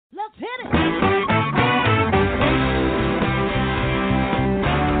Let's hit it.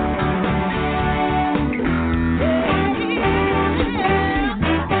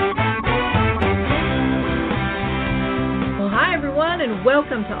 And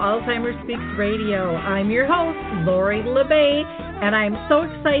welcome to Alzheimer's Speaks Radio. I'm your host, Lori LeBay, and I'm so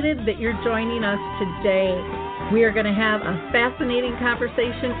excited that you're joining us today. We are going to have a fascinating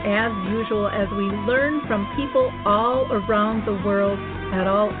conversation as usual as we learn from people all around the world at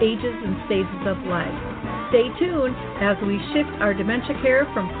all ages and stages of life. Stay tuned as we shift our dementia care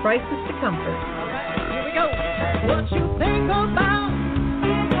from crisis to comfort. All right, here we go. What you think about,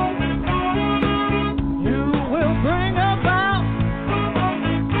 you will bring about.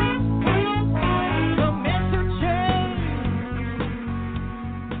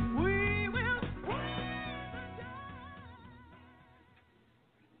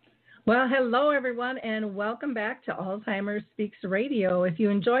 Well, hello, everyone, and welcome back to Alzheimer's Speaks Radio. If you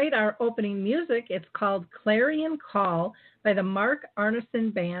enjoyed our opening music, it's called Clarion Call by the Mark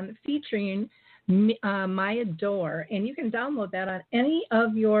Arneson Band featuring Maya Dore. And you can download that on any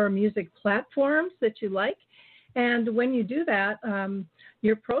of your music platforms that you like. And when you do that,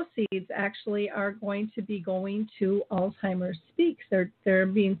 your proceeds actually are going to be going to Alzheimer's Speaks. They're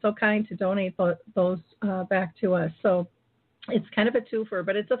being so kind to donate those back to us. So it's kind of a twofer,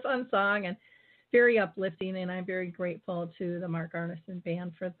 but it's a fun song and very uplifting, and I'm very grateful to the Mark Arneson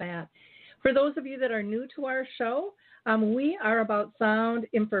Band for that. For those of you that are new to our show, we are about sound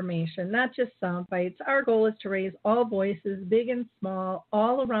information, not just sound bites. Our goal is to raise all voices, big and small,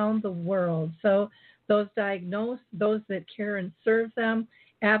 all around the world. So those diagnosed, those that care and serve them,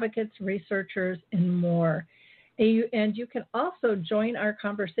 advocates, researchers, and more. And you can also join our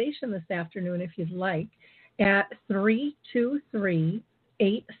conversation this afternoon if you'd like, at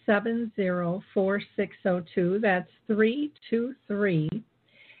 323-870-4602. That's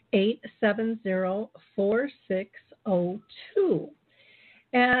 323-870-4602.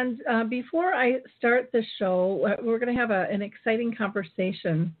 And before I start the show, we're going to have an exciting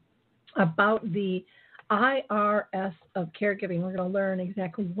conversation about the IRS of caregiving. We're going to learn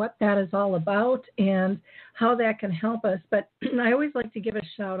exactly what that is all about and how that can help us. But I always like to give a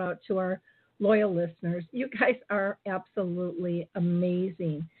shout out to our loyal listeners. You guys are absolutely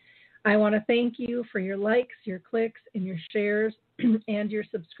amazing. I want to thank you for your likes, your clicks, and your shares, and your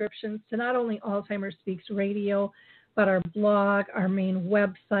subscriptions to not only Alzheimer's Speaks Radio, but our blog, our main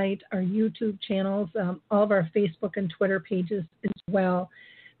website, our YouTube channels, all of our Facebook and Twitter pages as well,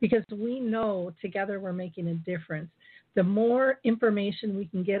 because we know together we're making a difference. The more information we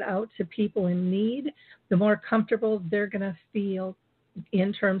can get out to people in need, the more comfortable they're going to feel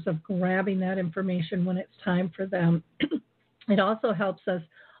in terms of grabbing that information when it's time for them. It also helps us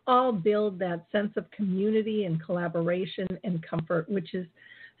all build that sense of community and collaboration and comfort, which is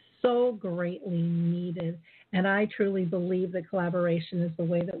so greatly needed. And I truly believe that collaboration is the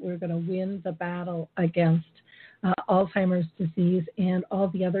way that we're going to win the battle against Alzheimer's disease and all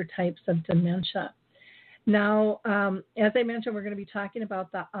the other types of dementia. Now, as I mentioned, we're going to be talking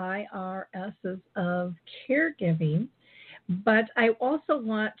about the IRSs of caregiving. But I also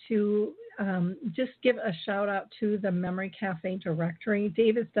want to just give a shout out to the Memory Cafe directory.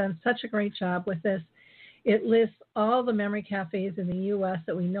 Dave has done such a great job with this. It lists all the memory cafes in the U.S.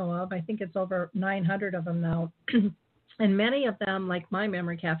 that we know of. I think it's over 900 of them now. And many of them, like my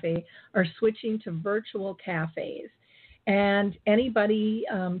memory cafe, are switching to virtual cafes. And anybody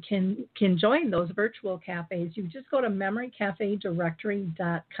can join those virtual cafes. You just go to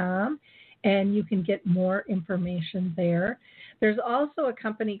memorycafedirectory.com. and you can get more information there. There's also a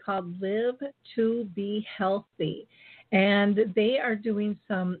company called Live to Be Healthy, and they are doing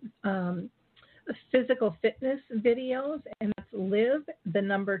some physical fitness videos, and that's Live, the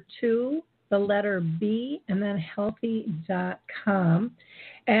number 2, the letter B, and then healthy.com.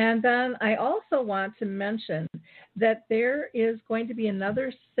 And then I also want to mention that there is going to be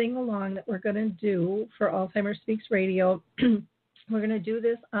another sing-along that we're going to do for Alzheimer's Speaks Radio. We're going to do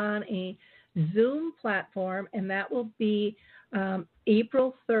this on a Zoom platform, and that will be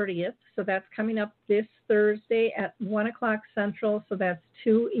April 30th. So that's coming up this Thursday at 1 o'clock Central. So that's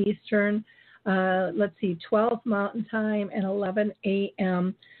 2 Eastern, 12 Mountain Time, and 11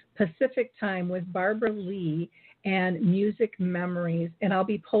 a.m. Pacific Time with Barbara Lee and Music Memories. And I'll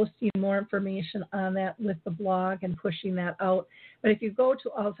be posting more information on that with the blog and pushing that out. But if you go to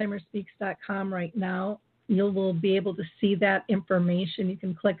alzheimersspeaks.com right now, you will be able to see that information. You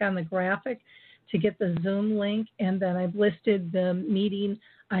can click on the graphic to get the Zoom link, and then I've listed the meeting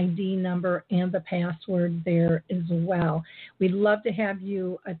ID number and the password there as well. We'd love to have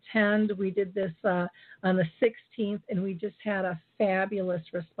you attend. We did this on the 16th, and we just had a fabulous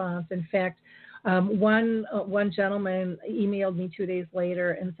response. In fact, one gentleman emailed me 2 days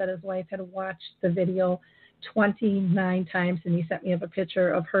later and said his wife had watched the video 29 times, and he sent me up a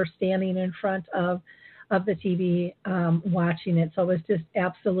picture of her standing in front of the TV watching it. So it was just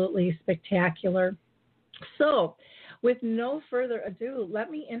absolutely spectacular. So with no further ado, let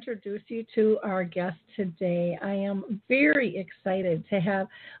me introduce you to our guest today. I am very excited to have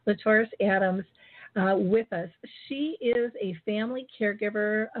LaToris Adams with us. She is a family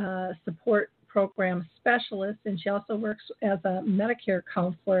caregiver support program specialist, and she also works as a Medicare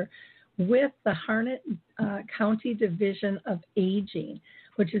counselor with the Harnett County Division of Aging,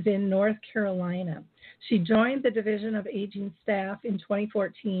 which is in North Carolina. She joined the Division of Aging staff in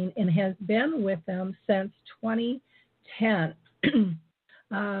 2014 and has been with them since 2010.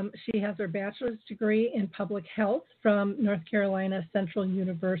 She has her bachelor's degree in public health from North Carolina Central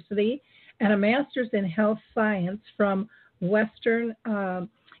University and a master's in health science from Western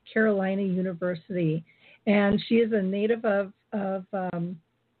Carolina University. And she is a native of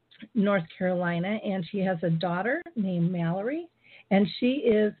North Carolina, and she has a daughter named Mallory, and she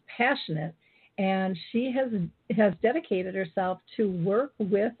is passionate, and she has dedicated herself to work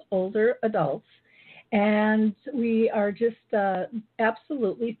with older adults, and we are just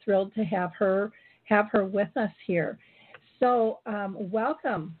absolutely thrilled to have her with us here. So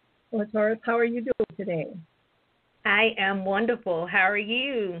welcome, LaToris. How are you doing today? I am wonderful. How are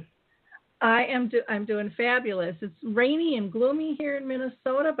you? I'm doing fabulous. It's rainy and gloomy here in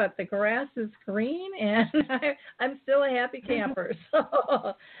Minnesota, but the grass is green, and I'm still a happy camper.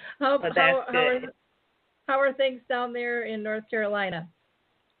 So, how are things down there in North Carolina?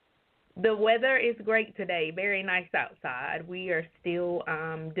 The weather is great today. Very nice outside. We are still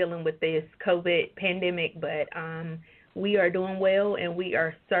dealing with this COVID pandemic, but we are doing well, and we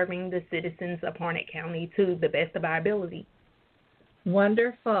are serving the citizens of Harnett County to the best of our ability.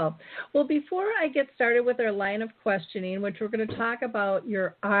 Wonderful. Well, before I get started with our line of questioning, which we're going to talk about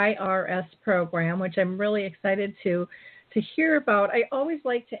your IRS program, which I'm really excited to hear about, I always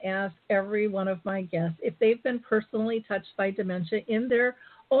like to ask every one of my guests if they've been personally touched by dementia in their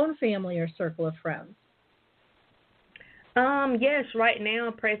own family or circle of friends. Yes, right now,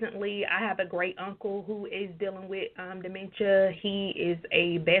 presently, I have a great uncle who is dealing with dementia. He is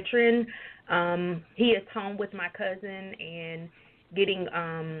a veteran. He is home with my cousin and getting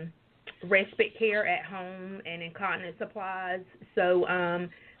respite care at home and incontinence supplies. So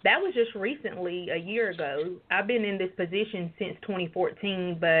that was just recently, a year ago. I've been in this position since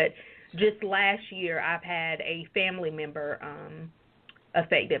 2014, but just last year I've had a family member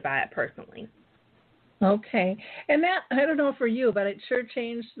affected by it personally. Okay. And that, I don't know for you, but it sure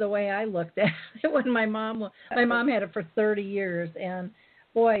changed the way I looked at it when my mom had it for 30 years. And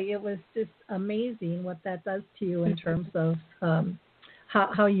boy, it was just amazing what that does to you in terms of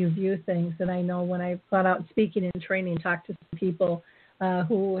how you view things. And I know when I've gone out speaking and training, talked to some people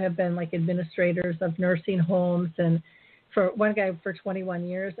who have been like administrators of nursing homes, and for one guy for 21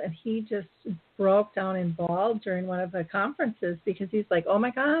 years, and he just broke down and bawled during one of the conferences because he's like, oh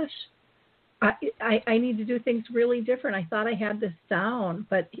my gosh, I need to do things really different. I thought I had this down,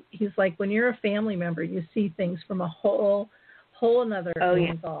 but he's like, when you're a family member, you see things from a whole another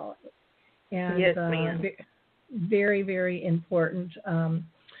angle. And yes, ma'am. Very, very important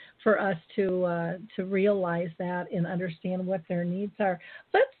for us to realize that and understand what their needs are.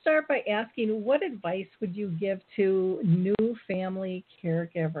 Let's start by asking, what advice would you give to new family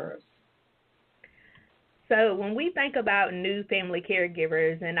caregivers? So when we think about new family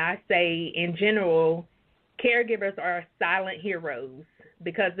caregivers, and I say in general, caregivers are silent heroes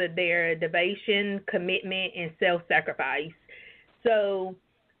because of their devotion, commitment, and self-sacrifice. So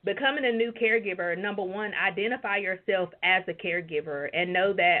becoming a new caregiver, number one, identify yourself as a caregiver and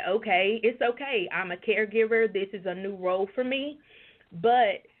know that, okay, it's okay. I'm a caregiver. This is a new role for me.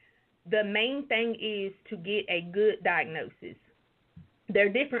 But the main thing is to get a good diagnosis. There are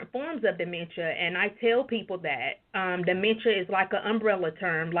different forms of dementia, and I tell people that dementia is like an umbrella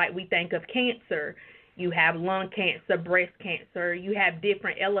term, like we think of cancer. You have lung cancer, breast cancer. You have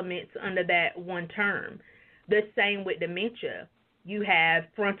different elements under that one term. The same with dementia. You have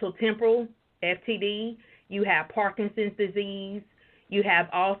frontotemporal, FTD. You have Parkinson's disease. You have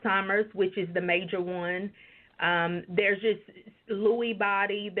Alzheimer's, which is the major one. There's just Lewy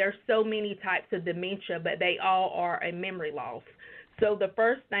body. There's so many types of dementia, but they all are a memory loss. So the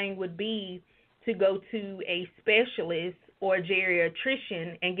first thing would be to go to a specialist or a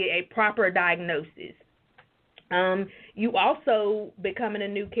geriatrician and get a proper diagnosis. You also, becoming a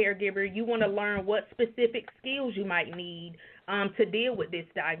new caregiver, you want to learn what specific skills you might need to deal with this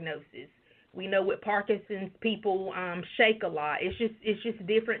diagnosis. We know with Parkinson's, people shake a lot. It's just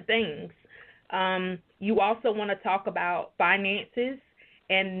different things. You also want to talk about finances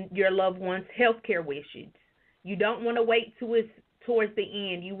and your loved one's healthcare wishes. You don't want to wait towards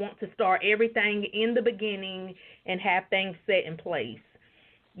the end. You want to start everything in the beginning and have things set in place.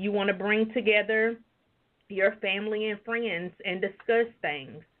 You want to bring together your family and friends and discuss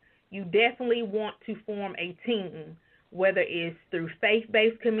things. You definitely want to form a team, whether it's through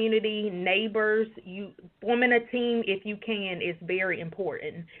faith-based community, neighbors. Forming a team, if you can, is very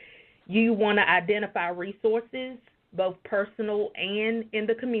important. You want to identify resources, both personal and in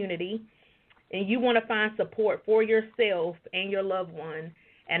the community, and you want to find support for yourself and your loved one.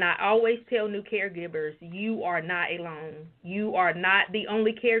 And I always tell new caregivers, you are not alone. You are not the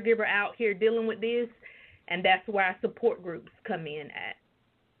only caregiver out here dealing with this, and that's where our support groups come in at.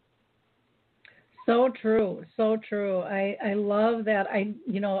 So true, so true. I love that.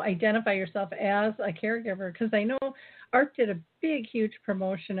 Identify yourself as a caregiver, because I know Art did a big, huge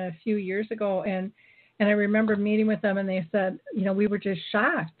promotion a few years ago, and I remember meeting with them, and they said, we were just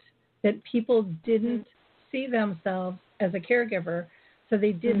shocked that people didn't see themselves as a caregiver, so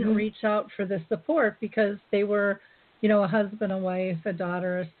they didn't reach out for the support because they were, a husband, a wife, a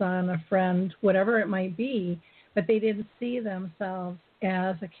daughter, a son, a friend, whatever it might be, but they didn't see themselves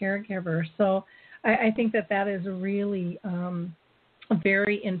as a caregiver. So I think that is really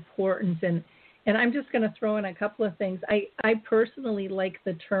very important. And I'm just going to throw in a couple of things. I personally like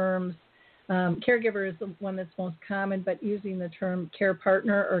the terms, caregiver is the one that's most common, but using the term care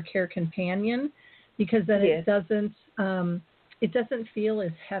partner or care companion, because then it doesn't feel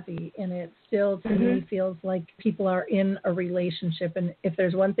as heavy, and it still, to me, feels like people are in a relationship. And if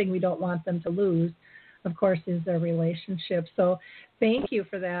there's one thing we don't want them to lose, of course, is their relationship. So thank you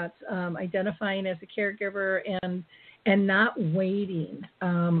for that, identifying as a caregiver and not waiting.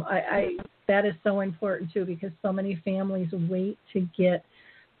 That is so important, too, because so many families wait to get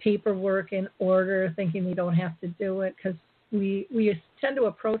paperwork in order, thinking we don't have to do it, because we tend to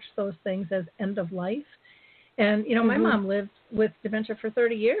approach those things as end of life. And, my mom lived with dementia for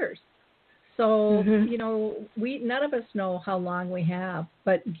 30 years. So, none of us know how long we have,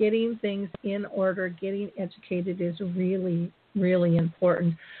 but getting things in order, getting educated is really, really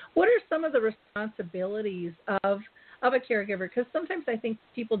important. What are some of the responsibilities of a caregiver? Because sometimes I think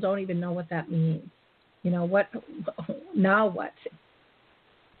people don't even know what that means. What?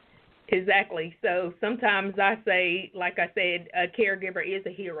 Exactly. So sometimes I say, like I said, a caregiver is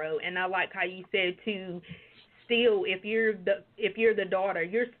a hero, and I like how you said to still, if you're the daughter,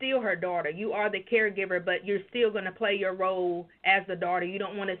 you're still her daughter. You are the caregiver, but you're still going to play your role as the daughter. You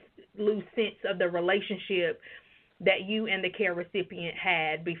don't want to lose sense of the relationship that you and the care recipient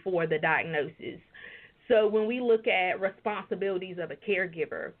had before the diagnosis. So when we look at responsibilities of a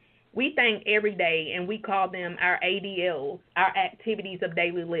caregiver, we think every day, and we call them our ADLs, our activities of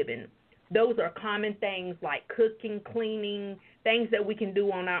daily living. Those are common things like cooking, cleaning, things that we can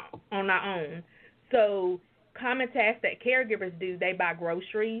do on our own. So common tasks that caregivers do: they buy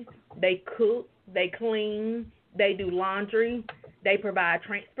groceries, they cook, they clean, they do laundry, they provide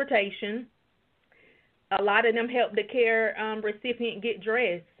transportation. A lot of them help the care recipient get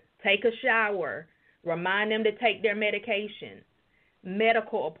dressed, take a shower, remind them to take their medication,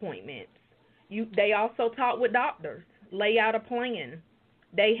 medical appointments. They also talk with doctors, lay out a plan.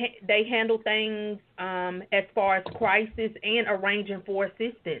 They handle things as far as crisis and arranging for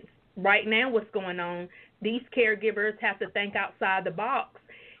assistance. Right now, what's going on, these caregivers have to think outside the box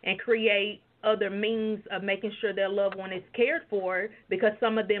and create other means of making sure their loved one is cared for, because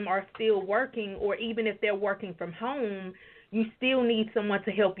some of them are still working, or even if they're working from home, you still need someone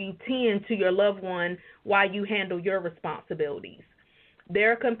to help you tend to your loved one while you handle your responsibilities.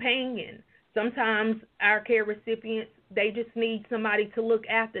 They're a companion. Sometimes our care recipients, they just need somebody to look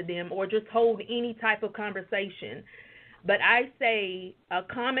after them or just hold any type of conversation. But I say a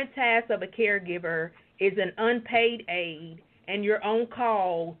common task of a caregiver is an unpaid aid, and you're on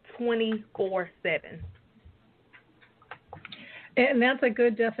call 24/7. And that's a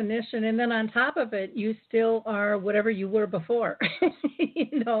good definition. And then on top of it, you still are whatever you were before,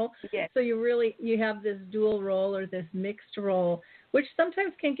 Yes. So you have this dual role or this mixed role, which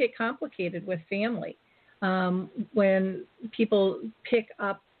sometimes can get complicated with family when people pick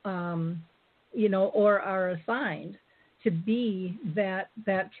up, or are assigned to be that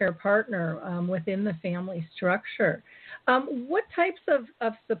care partner within the family structure. What types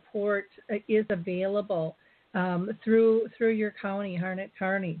of support is available through your county, Harnett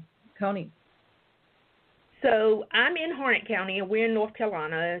County? So I'm in Harnett County, and we're in North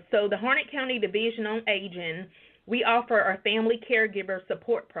Carolina. So the Harnett County Division on Aging, we offer our Family Caregiver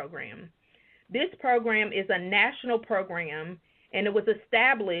Support Program. This program is a national program, and it was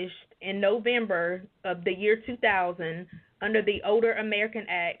established in November of the year 2000 under the Older American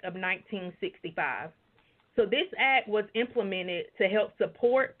Act of 1965. So this act was implemented to help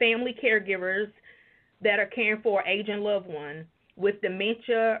support family caregivers that are caring for an aging loved one with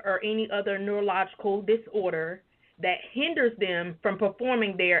dementia or any other neurological disorder that hinders them from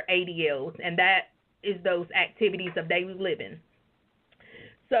performing their ADLs, and that is those activities of daily living.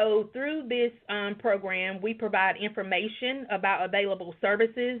 So through this program, we provide information about available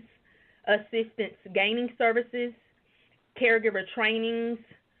services, assistance gaining services, caregiver trainings,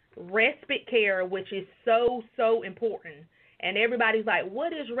 respite care, which is so, so important. And everybody's like,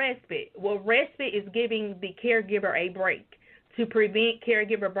 what is respite? Well, respite is giving the caregiver a break to prevent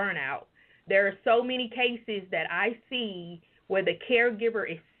caregiver burnout. There are so many cases that I see where the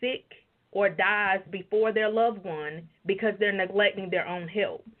caregiver is sick or dies before their loved one because they're neglecting their own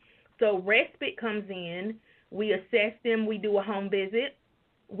health. So respite comes in, we assess them, we do a home visit,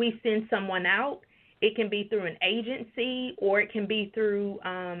 we send someone out. It can be through an agency, or it can be through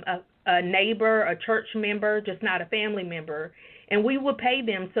a neighbor, a church member, just not a family member, and we will pay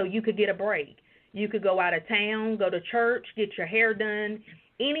them so you could get a break. You could go out of town, go to church, get your hair done,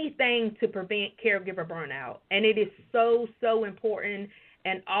 anything to prevent caregiver burnout. And it is so, so important,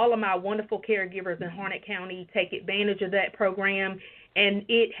 and all of my wonderful caregivers in Harnett County take advantage of that program, and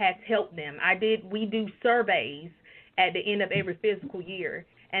it has helped them. We do surveys at the end of every fiscal year,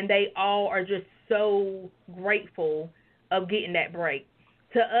 and they all are just so grateful of getting that break.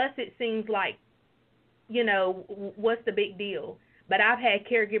 To us, it seems like, what's the big deal? But I've had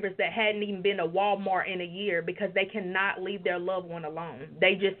caregivers that hadn't even been to Walmart in a year because they cannot leave their loved one alone.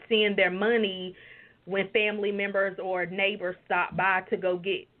 They just send their money when family members or neighbors stop by to go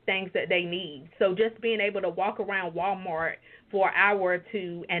get things that they need. So just being able to walk around Walmart for an hour or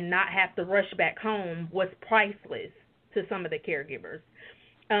two and not have to rush back home was priceless to some of the caregivers.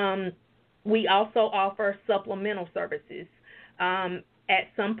 We also offer supplemental services. At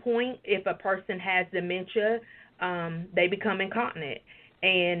some point, if a person has dementia, they become incontinent,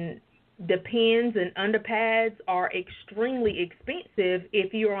 and the pins and underpads are extremely expensive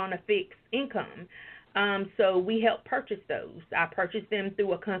if you're on a fixed income. So we help purchase those. I purchased them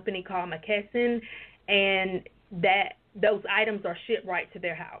through a company called McKesson, and those items are shipped right to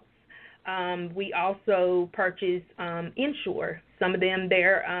their house. We also purchase Ensure. Some of them,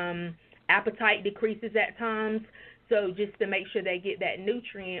 their appetite decreases at times, so just to make sure they get that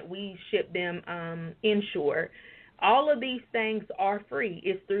nutrient, we ship them Ensure. All of these things are free.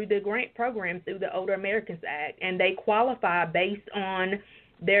 It's through the grant program, through the Older Americans Act, and they qualify based on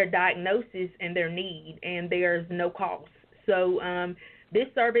their diagnosis and their need, and there's no cost. So this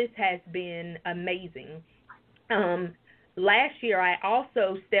service has been amazing. Last year, I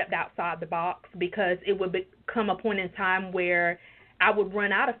also stepped outside the box because it would become a point in time where I would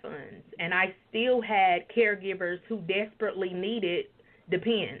run out of funds, and I still had caregivers who desperately needed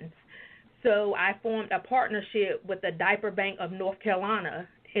Depends. So I formed a partnership with the Diaper Bank of North Carolina.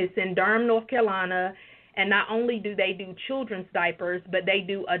 It's in Durham, North Carolina, and not only do they do children's diapers, but they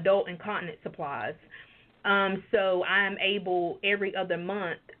do adult incontinence supplies. So I'm able every other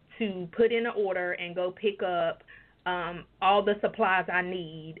month to put in an order and go pick up all the supplies I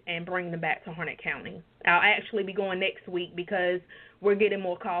need and bring them back to Harnett County. I'll actually be going next week because we're getting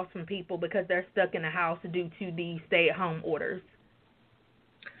more calls from people because they're stuck in the house due to the stay-at-home orders.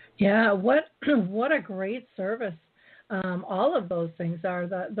 Yeah, what a great service. All of those things are.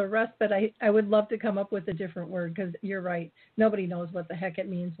 The respite, I would love to come up with a different word because you're right. Nobody knows what the heck it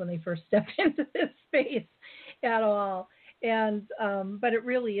means when they first step into this space at all. And but it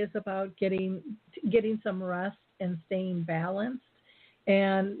really is about getting some rest and staying balanced.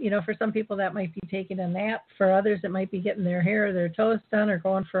 And, for some people that might be taking a nap. For others, it might be getting their hair or their toes done or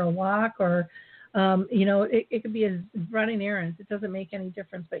going for a walk or, it could be as running errands. It doesn't make any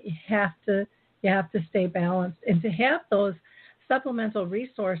difference, but you have to stay balanced. And to have those supplemental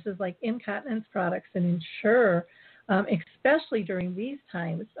resources like incontinence products and Ensure, especially during these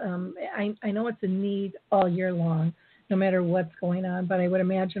times, I know it's a need all year long, no matter what's going on. But I would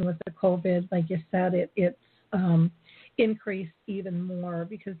imagine with the COVID, like you said, it's increased even more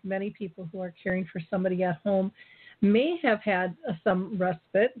because many people who are caring for somebody at home may have had some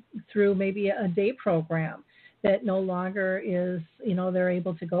respite through maybe a day program that no longer is, they're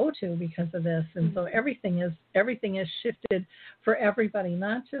able to go to because of this. And so everything is shifted for everybody,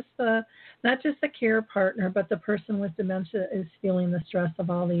 not just the care partner, but the person with dementia is feeling the stress of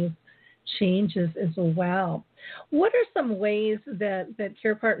all these changes as well. What are some ways that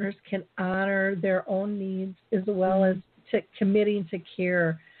care partners can honor their own needs as well as committing to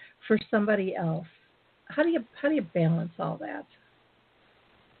care for somebody else? How do you balance all that?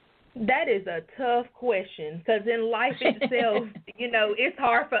 That is a tough question, because in life itself, it's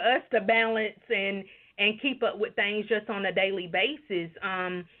hard for us to balance and keep up with things just on a daily basis.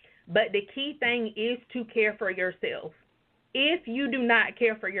 But the key thing is to care for yourself. If you do not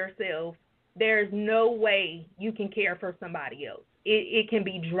care for yourself, there's no way you can care for somebody else. It can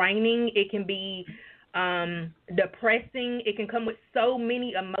be draining. It can be depressing. It can come with so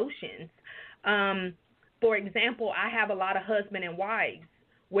many emotions. For example, I have a lot of husband and wives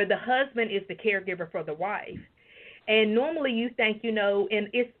where the husband is the caregiver for the wife. And normally you think, and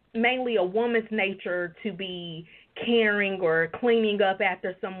it's mainly a woman's nature to be caring or cleaning up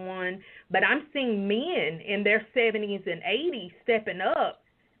after someone, but I'm seeing men in their 70s and 80s stepping up,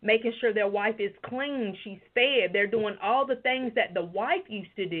 making sure their wife is clean, she's fed, they're doing all the things that the wife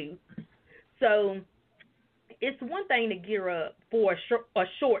used to do. So it's one thing to gear up for a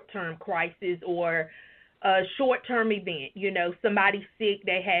short-term crisis or a short-term event, somebody's sick,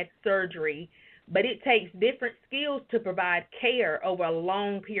 they had surgery, but it takes different skills to provide care over a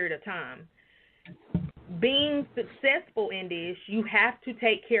long period of time. Being successful in this, you have to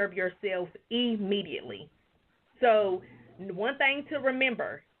take care of yourself immediately. So one thing to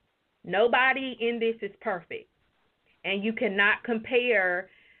remember, nobody in this is perfect, and you cannot compare,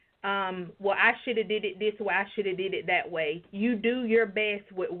 well, I should have did it this way, I should have did it that way. You do your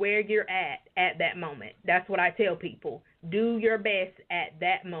best with where you're at that moment. That's what I tell people. Do your best at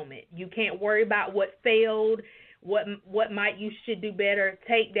that moment. You can't worry about what failed, what might you should do better.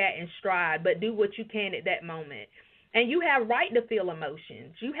 Take that in stride, but do what you can at that moment. And you have right to feel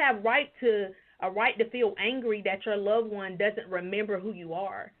emotions. You have a right to feel angry that your loved one doesn't remember who you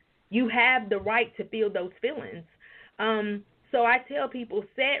are. You have the right to feel those feelings. So I tell people,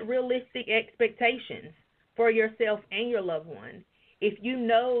 set realistic expectations for yourself and your loved one. If you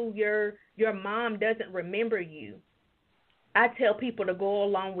know your mom doesn't remember you, I tell people to go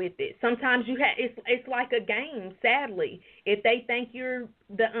along with it. Sometimes it's like a game, sadly. If they think you're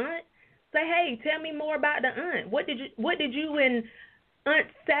the aunt, say, hey, tell me more about the aunt. What did you and Aunt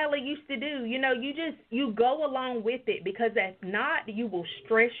Sally used to do? You go along with it, because if not, you will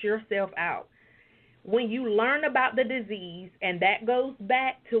stress yourself out. When you learn about the disease, and that goes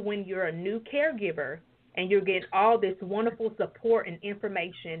back to when you're a new caregiver and you're getting all this wonderful support and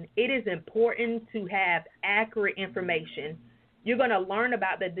information, it is important to have accurate information. You're going to learn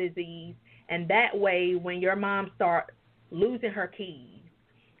about the disease, and that way when your mom starts losing her keys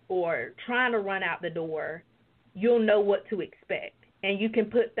or trying to run out the door, you'll know what to expect. And you can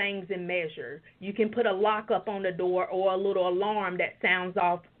put things in measure. You can put a lock up on the door or a little alarm that sounds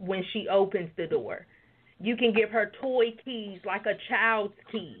off when she opens the door. You can give her toy keys like a child's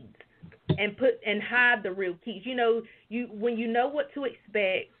keys and hide the real keys. When you know what to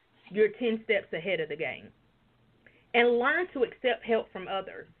expect, you're 10 steps ahead of the game. And learn to accept help from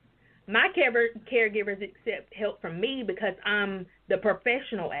others. My caregivers accept help from me because I'm the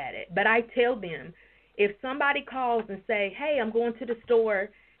professional at it. But I tell them, if somebody calls and say, hey, I'm going to the store,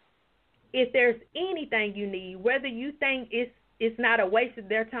 if there's anything you need, whether you think it's not a waste of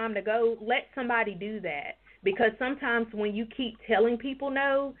their time to go, let somebody do that. Because sometimes when you keep telling people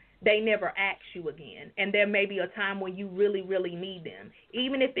no, they never ask you again. And there may be a time when you really, really need them.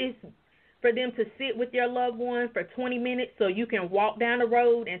 Even if it's for them to sit with your loved one for 20 minutes so you can walk down the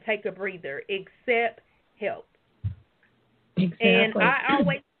road and take a breather. Accept help. Exactly. And I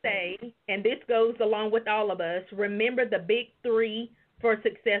always say, and this goes along with all of us, remember the big 3 for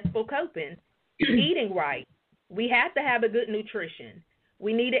successful coping. Eating right. We have to have a good nutrition.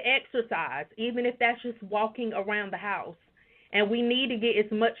 We need to exercise, even if that's just walking around the house. And we need to get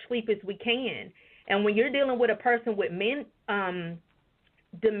as much sleep as we can. And when you're dealing with a person with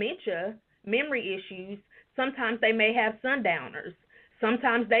dementia, memory issues, sometimes they may have sundowners.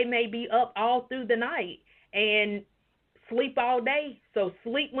 Sometimes they may be up all through the night and sleep all day. So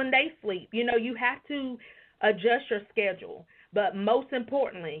sleep when they sleep. You have to adjust your schedule. But most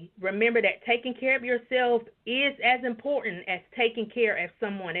importantly, remember that taking care of yourself is as important as taking care of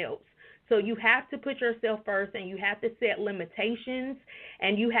someone else. So you have to put yourself first, and you have to set limitations,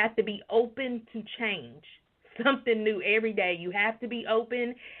 and you have to be open to change. Something new every day. You have to be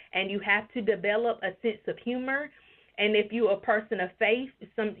open, and you have to develop a sense of humor, And if you're a person of faith,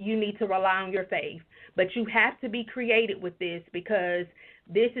 you need to rely on your faith. But you have to be creative with this, because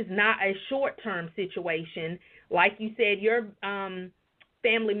this is not a short-term situation. Like you said, your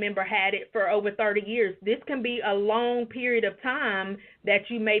family member had it for over 30 years. This can be a long period of time that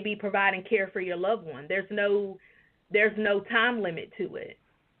you may be providing care for your loved one. There's no time limit to it.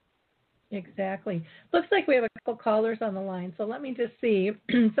 Exactly. Looks like we have a couple callers on the line, so let me just see.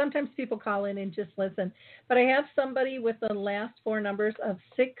 Sometimes people call in and just listen, but I have somebody with the last four numbers of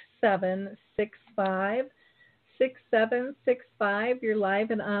 6765. 6765. You're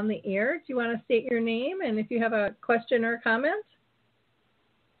live and on the air. Do you want to state your name and if you have a question or comment?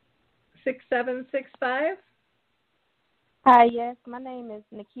 6765. Hi, yes, my name is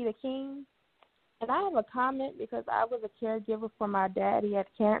Nikita King, and I have a comment because I was a caregiver for my dad. He had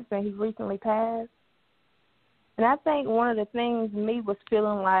cancer and he recently passed. And I think one of the things me was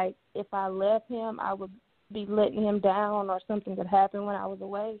feeling like if I left him, I would be letting him down or something could happen when I was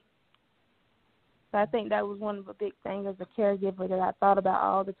away. So I think that was one of the big things as a caregiver that I thought about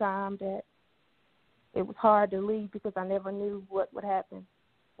all the time, that it was hard to leave because I never knew what would happen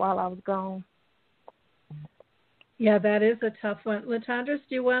while I was gone. Yeah, that is a tough one. Latondra,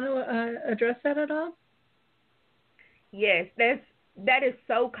 do you want to address that at all? Yes, that is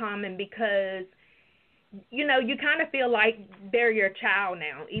so common because, you kind of feel like they're your child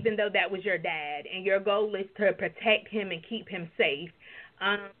now, even though that was your dad, and your goal is to protect him and keep him safe.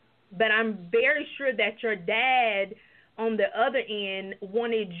 But I'm very sure that your dad on the other end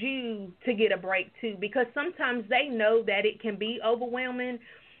wanted you to get a break too, because sometimes they know that it can be overwhelming.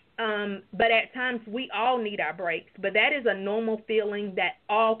 But at times we all need our breaks. But that is a normal feeling that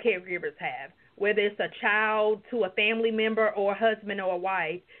all caregivers have, whether it's a child to a family member or a husband or a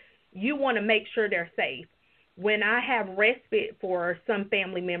wife. You want to make sure they're safe. When I have respite for some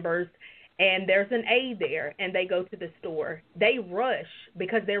family members and there's an aide there and they go to the store, they rush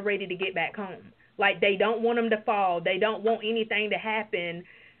because they're ready to get back home. Like, they don't want them to fall. They don't want anything to happen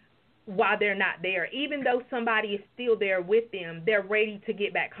while they're not there. Even though somebody is still there with them, they're ready to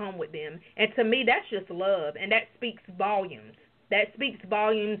get back home with them. And to me, that's just love, and that speaks volumes. That speaks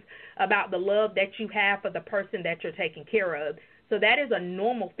volumes about the love that you have for the person that you're taking care of. So that is a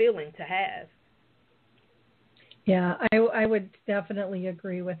normal feeling to have. Yeah, I would definitely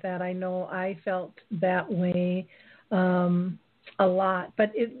agree with that. I know I felt that way a lot,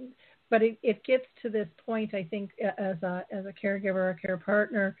 but it gets to this point, I think, as a caregiver or a care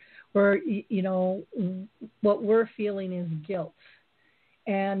partner, where what we're feeling is guilt,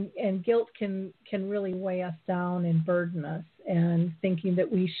 and guilt can really weigh us down and burden us, and thinking that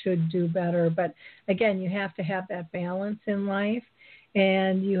we should do better. But again, you have to have that balance in life,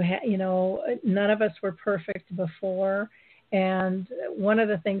 and none of us were perfect before. And one of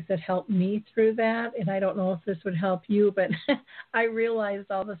the things that helped me through that, and I don't know if this would help you, but I realized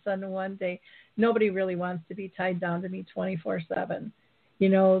all of a sudden one day, nobody really wants to be tied down to me 24/7.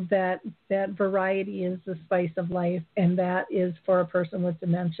 That variety is the spice of life, and that is for a person with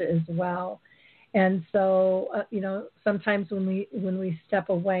dementia as well. And so, sometimes when we step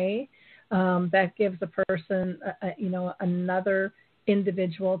away, that gives a person, another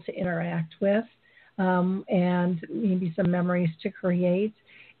individual to interact with. And maybe some memories to create.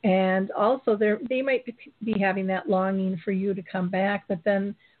 And also they might be having that longing for you to come back, but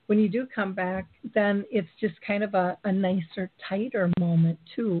then when you do come back, then it's just kind of a nicer, tighter moment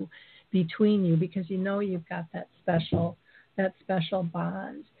too between you, because you've got that special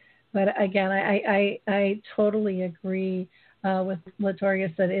bond. But again, I totally agree with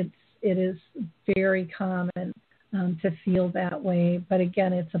Latoria said. It is very common to feel that way. But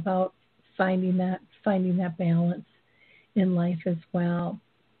again, it's about finding that balance in life as well.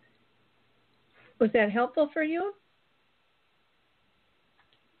 Was that helpful for you?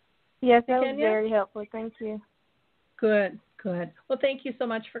 Yes, that was very helpful. Thank you. Good. Well, thank you so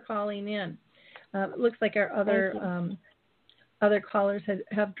much for calling in. It looks like our other callers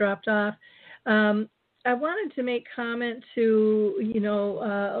have dropped off. I wanted to make comment to,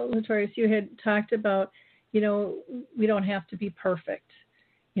 Latorius, you had talked about, we don't have to be perfect,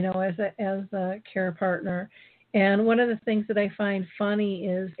 as a care partner. And one of the things that I find funny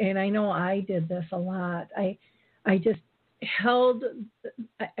is, and I know I did this a lot, I just held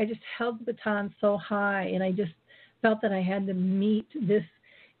the baton so high, and I just felt that I had to meet this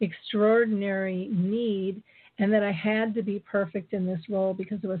extraordinary need, and that I had to be perfect in this role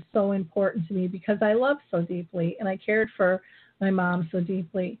because it was so important to me, because I loved so deeply and I cared for my mom so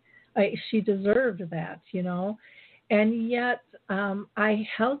deeply. She deserved that, And yet I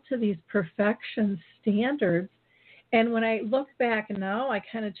held to these perfection standards. And when I look back now, I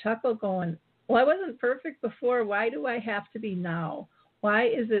kind of chuckle going, well, I wasn't perfect before. Why do I have to be now? Why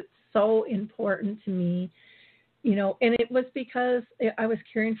is it so important to me? And it was because I was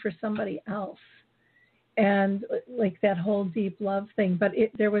caring for somebody else, and like that whole deep love thing. But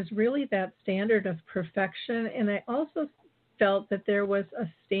there was really that standard of perfection. And I also felt that there was a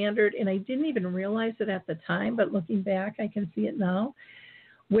standard, and I didn't even realize it at the time, but looking back, I can see it now,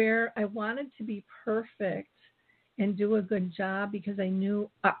 where I wanted to be perfect and do a good job because I knew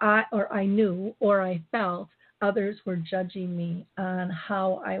or I felt others were judging me on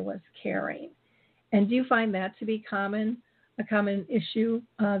how I was caring. And do you find that to be a common issue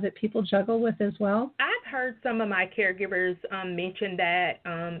that people juggle with as well? I've heard some of my caregivers mention that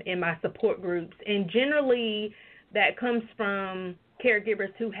in my support groups, and generally that comes from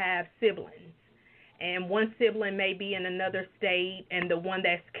caregivers who have siblings. And one sibling may be in another state, and the one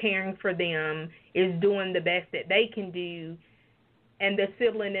that's caring for them is doing the best that they can do, and the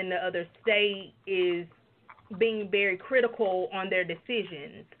sibling in the other state is being very critical on their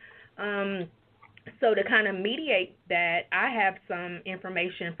decisions. So to kind of mediate that, I have some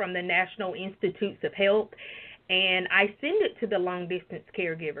information from the National Institutes of Health, and I send it to the long-distance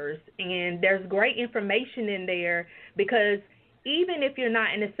caregivers. And there's great information in there because even if you're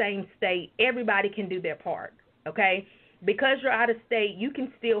not in the same state, everybody can do their part, okay? Because you're out of state, you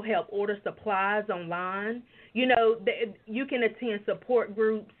can still help order supplies online. You can attend support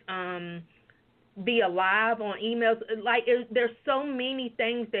groups, be live on emails. Like, there's so many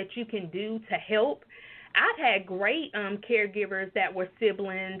things that you can do to help. I've had great caregivers that were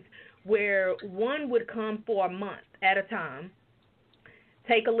siblings where one would come for a month at a time,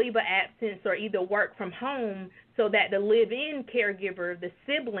 take a leave of absence or either work from home so that the live-in caregiver, the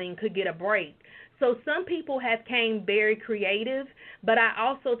sibling, could get a break. So some people have came very creative, but I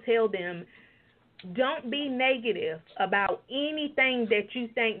also tell them, don't be negative about anything that you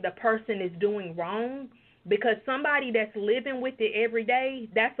think the person is doing wrong, because somebody that's living with it every day,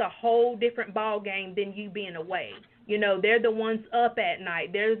 that's a whole different ball game than you being away. They're the ones up at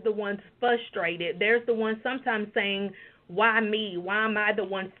night. They're the ones frustrated. They're the ones sometimes saying, why me? Why am I the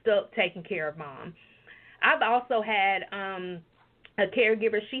one stuck taking care of mom? I've also had a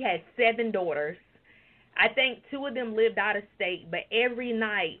caregiver. She had 7 daughters. I think 2 of them lived out of state, but every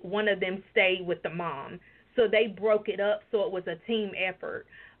night one of them stayed with the mom. So they broke it up so it was a team effort.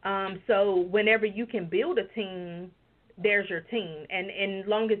 So whenever you can build a team, there's your team. And as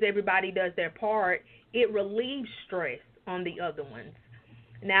long as everybody does their part, it relieves stress on the other ones.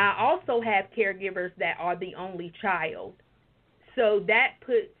 Now, I also have caregivers that are the only child. So that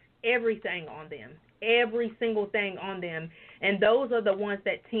puts everything on them, every single thing on them. And those are the ones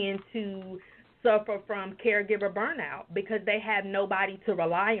that tend to suffer from caregiver burnout because they have nobody to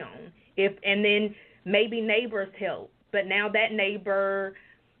rely on. And then maybe neighbors help, but now that neighbor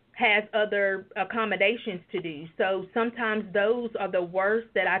has other accommodations to do. So sometimes those are the worst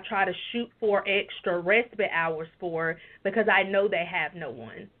that I try to shoot for extra respite hours for because I know they have no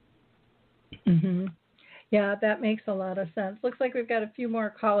one. Mm-hmm. Yeah, that makes a lot of sense. Looks like we've got a few more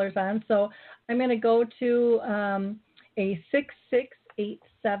callers on, so I'm going to go to a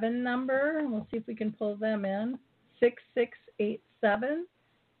 6687 number. We'll see if we can pull them in. 6687.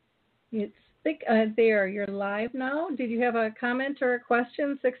 It's there. You're live now. Did you have a comment or a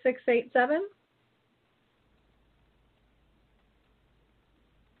question? 6687.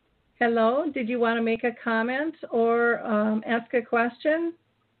 Hello. Did you want to make a comment or ask a question?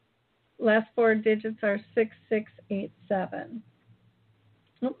 Last 4 digits are 6687.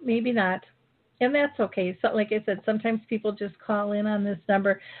 Well, maybe not. And that's okay. So, like I said, sometimes people just call in on this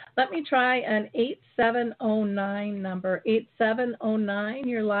number. Let me try an 8709 number. 8709,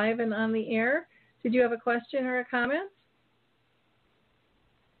 you're live and on the air. Did you have a question or a comment?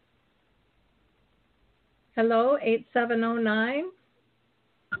 Hello, 8709.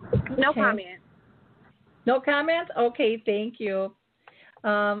 No comment. No comment? Okay, thank you.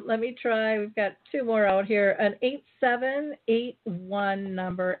 Let me try. We've got 2 more out here. An 8781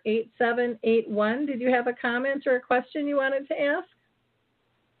 number. 8781. Did you have a comment or a question you wanted to ask?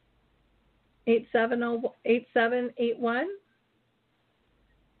 8781.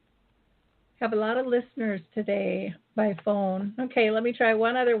 Have a lot of listeners today by phone. Okay, let me try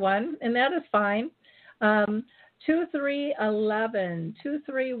one other one, and that is fine. 2311.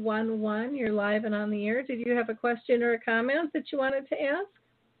 2311. You're live and on the air. Did you have a question or a comment that you wanted to ask?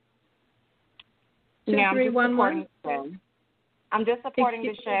 2311. I'm just supporting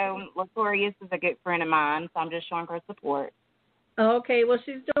the show. Latorius is a good friend of mine, so I'm just showing her support. Okay, well,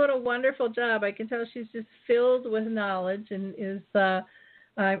 she's doing a wonderful job. I can tell she's just filled with knowledge and is,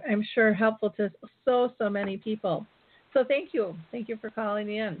 I'm sure, helpful to so many people. So thank you. Thank you for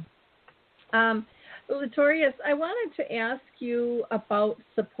calling in. Latorius, I wanted to ask you about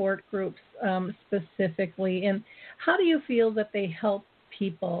support groups specifically, and how do you feel that they help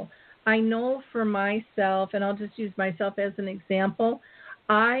people? I know for myself, and I'll just use myself as an example,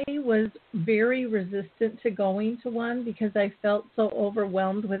 I was very resistant to going to one because I felt so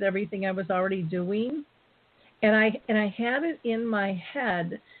overwhelmed with everything I was already doing. And I had it in my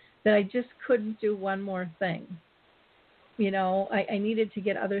head that I just couldn't do one more thing. I needed to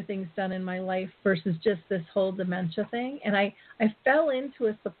get other things done in my life versus just this whole dementia thing. And I fell into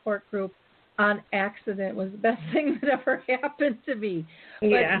a support group on accident. It was the best thing that ever happened to me.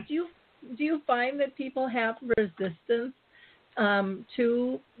 Yeah. But do you find that people have resistance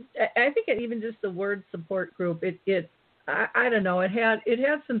to? I think even just the word support group, I don't know. It had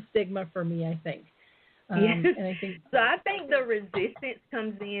some stigma for me, I think. And I think so. I think the resistance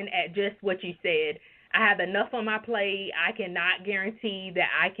comes in at just what you said. I have enough on my plate. I cannot guarantee that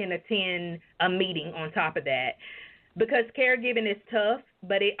I can attend a meeting on top of that, because caregiving is tough,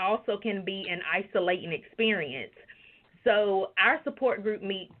 but it also can be an isolating experience. So our support group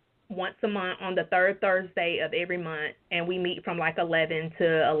meets once a month on the third Thursday of every month, and we meet from like 11 to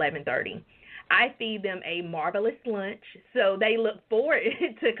 11:30. I feed them a marvelous lunch, so they look forward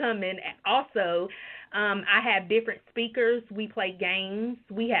to coming. Also, I have different speakers. We play games.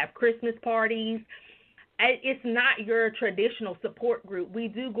 We have Christmas parties. It's not your traditional support group. We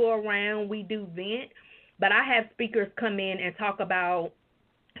do go around, we do vent, but I have speakers come in and talk about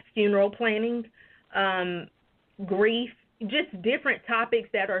funeral planning, grief, just different topics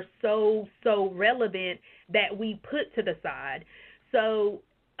that are so relevant that we put to the side. So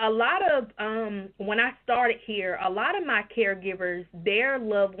a lot of, when I started here, a lot of my caregivers, their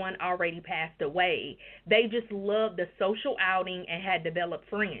loved one already passed away. They just loved the social outing and had developed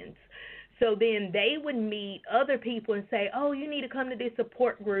friends. So then they would meet other people and say, oh, you need to come to this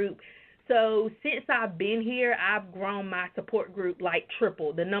support group. So since I've been here, I've grown my support group like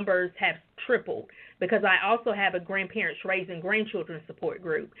triple. The numbers have tripled because I also have a grandparents raising grandchildren support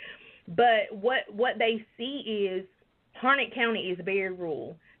group. But what they see is Harnett County is very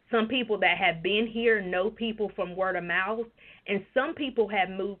rural. Some people that have been here know people from word of mouth, and some people have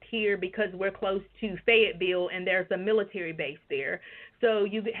moved here because we're close to Fayetteville and there's a military base there. So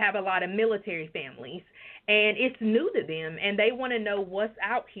you have a lot of military families, and it's new to them, and they want to know what's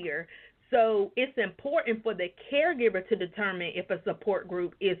out here. So it's important for the caregiver to determine if a support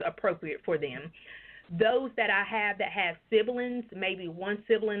group is appropriate for them. Those that I have that have siblings, maybe one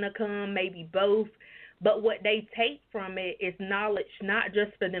sibling will come, maybe both, but what they take from it is knowledge, not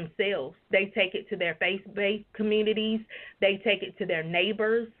just for themselves. They take it to their faith-based communities. They take it to their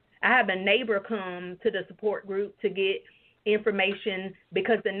neighbors. I have a neighbor come to the support group to get information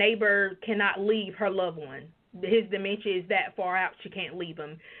because the neighbor cannot leave her loved one. His dementia is that far out, she can't leave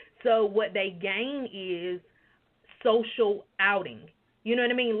him. So what they gain is social outing. You know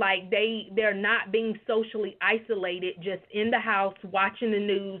what I mean? Like they're not being socially isolated, just in the house watching the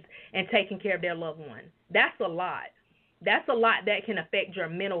news and taking care of their loved one. That's a lot. That's a lot that can affect your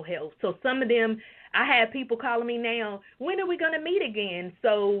mental health. So some of them, I have people calling me now, when are we going to meet again?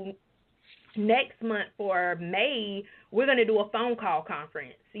 So next month for May, we're going to do a phone call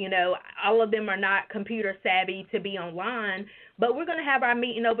conference. You know, all of them are not computer savvy to be online, but we're going to have our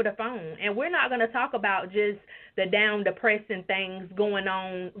meeting over the phone. And we're not going to talk about just the down, depressing things going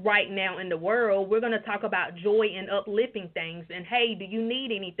on right now in the world. We're going to talk about joy and uplifting things. And, hey, do you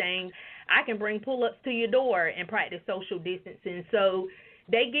need anything? I can bring pull-ups to your door and practice social distancing. So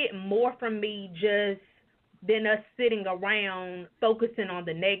they get more from me just than us sitting around focusing on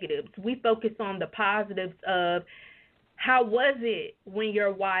the negatives. We focus on the positives of how was it when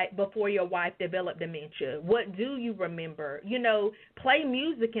before your wife developed dementia? What do you remember? You know, play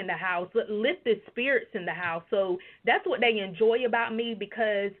music in the house, lift the spirits in the house. So that's what they enjoy about me,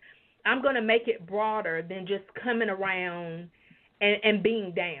 because I'm going to make it broader than just coming around and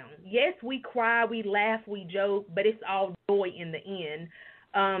being down. Yes, we cry, we laugh, we joke, but it's all joy in the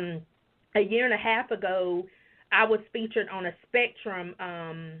end. A year and a half ago, I was featured on a Spectrum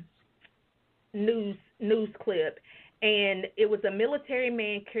news clip, and it was a military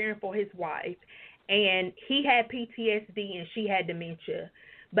man caring for his wife, and he had PTSD and she had dementia.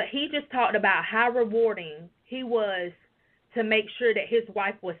 But he just talked about how rewarding he was to make sure that his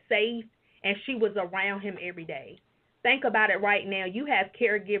wife was safe and she was around him every day. Think about it right now. You have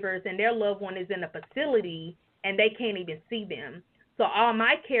caregivers and their loved one is in a facility and they can't even see them. So all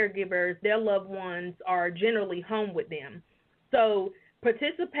my caregivers, their loved ones are generally home with them. So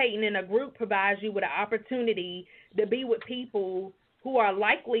participating in a group provides you with an opportunity to be with people who are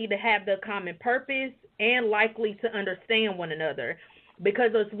likely to have the common purpose and likely to understand one another.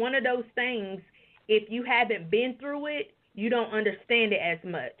 because it's one of those things, if you haven't been through it, you don't understand it as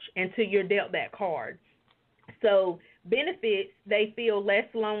much until you're dealt that card. So benefits, they feel less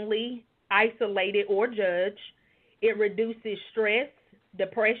lonely, isolated, or judged. It reduces stress,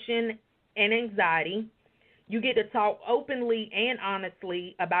 depression, and anxiety. You get to talk openly and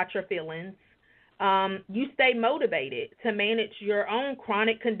honestly about your feelings. You stay motivated to manage your own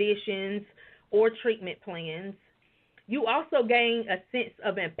chronic conditions or treatment plans. You also gain a sense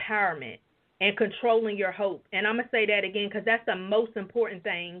of empowerment and controlling your hope. And I'm going to say that again because that's the most important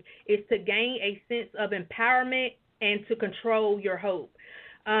thing, is to gain a sense of empowerment and to control your hope.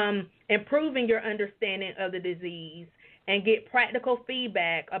 Improving your understanding of the disease and get practical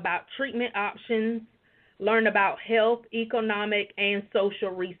feedback about treatment options, learn about health, economic, and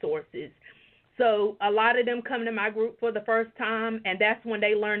social resources. So a lot of them come to my group for the first time, and that's when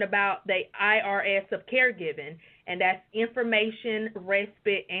they learn about the IRS of caregiving, and that's information,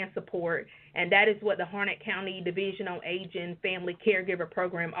 respite, and support. And that is what the Harnett County Division on Aging Family Caregiver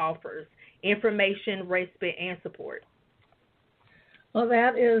Program offers: information, respite, and support. Well,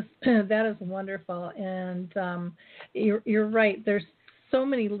 that is wonderful, and you're right. There's so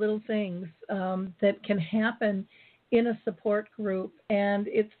many little things that can happen in a support group, and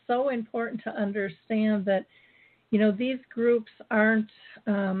it's so important to understand that, these groups aren't,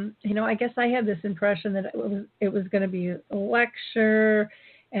 I guess I had this impression that it was going to be a lecture,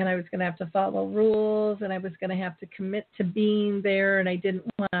 and I was going to have to follow rules, and I was going to have to commit to being there, and I didn't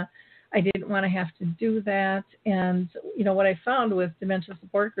want to have to do that. And, what I found with dementia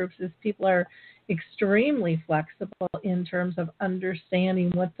support groups is people are extremely flexible in terms of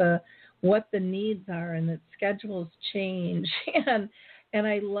understanding what the needs are, and that schedules change. And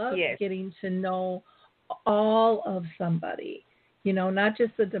I love getting to know all of somebody, not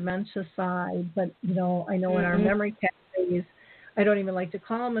just the dementia side, but, I know in our memory cafes, I don't even like to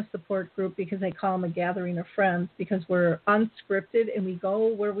call them a support group because I call them a gathering of friends, because we're unscripted and we go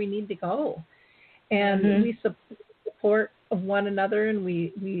where we need to go. And we support one another, and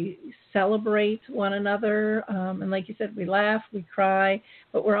we celebrate one another. And like you said, we laugh, we cry,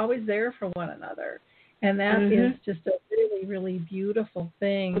 but we're always there for one another. And that is just a really, really beautiful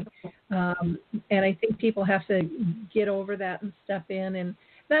thing. And I think people have to get over that and step in. And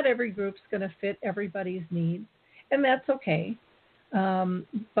not every group's going to fit everybody's needs, and that's okay.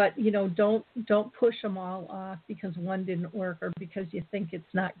 But don't push them all off because one didn't work or because you think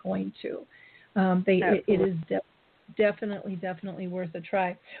it's not going to. It is definitely worth a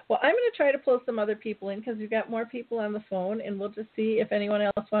try. Well, I'm going to try to pull some other people in because we've got more people on the phone, and we'll just see if anyone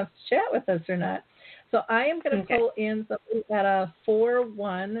else wants to chat with us or not. So I am going to pull in somebody at a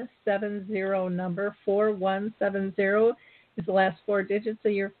 4170 number. 4170 is the last four digits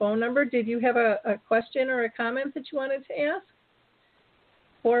of your phone number. Did you have a question or a comment that you wanted to ask?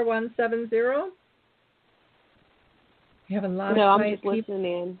 4170? You have a lot of quiet I'm just listening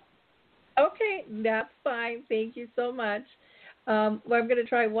in. Okay, that's fine. Thank you so much. Well, I'm going to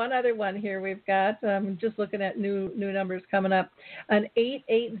try one other one here. We've got, just looking at new numbers coming up, an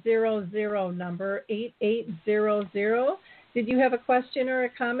 8800 number, 8800. Did you have a question or a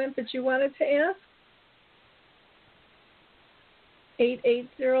comment that you wanted to ask?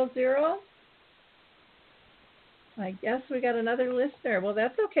 8800? I guess we got another listener. Well,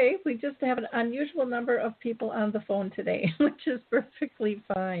 that's okay. We just have an unusual number of people on the phone today, which is perfectly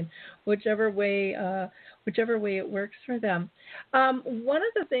fine, whichever way it works for them. One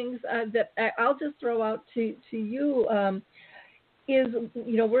of the things that I'll just throw out to you is,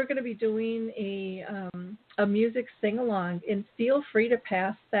 we're going to be doing a music sing-along, and feel free to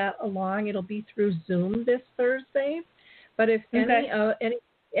pass that along. It'll be through Zoom this Thursday. But if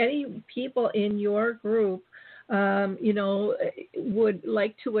any people in your group would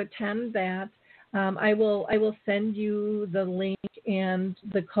like to attend that, I will send you the link and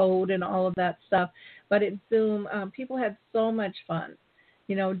the code and all of that stuff. But at Zoom, people had so much fun,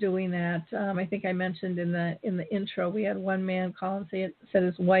 doing that. I think I mentioned in the intro, we had one man call and said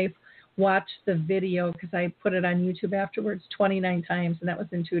his wife watched the video, because I put it on YouTube afterwards 29 times, and that was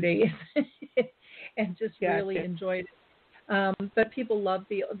in 2 days, and just really enjoyed it. But people love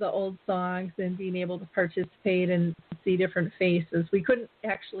the old songs and being able to participate and see different faces. We couldn't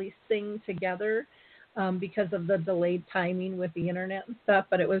actually sing together because of the delayed timing with the internet and stuff,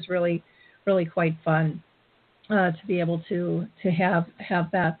 but it was really, really quite fun to be able to have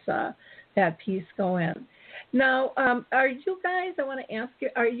that piece go in. Now, are you guys, I want to ask you,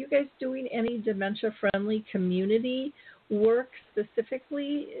 are you guys doing any dementia-friendly community work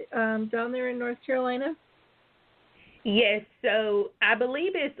specifically down there in North Carolina? Yes, so I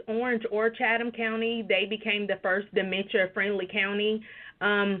believe it's Orange or Chatham County. They became the first dementia-friendly county.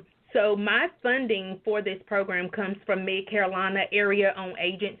 So my funding for this program comes from Mid-Carolina Area-Owned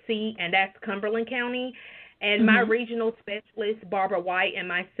Agency, and that's Cumberland County. And my regional specialist, Barbara White, and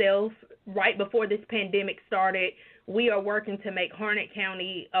myself, right before this pandemic started, we are working to make Harnett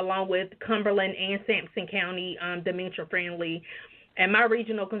County, along with Cumberland and Sampson County, dementia-friendly. And my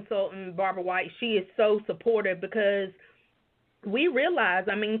regional consultant, Barbara White, she is so supportive because we realize,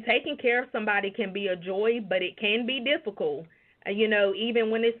 I mean, taking care of somebody can be a joy, but it can be difficult, even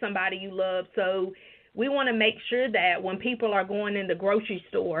when it's somebody you love. So we want to make sure that when people are going in the grocery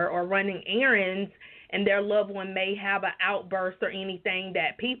store or running errands and their loved one may have an outburst or anything,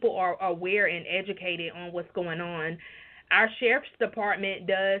 that people are aware and educated on what's going on. Our sheriff's department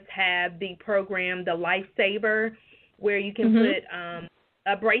does have the program, the Lifesaver, where you can put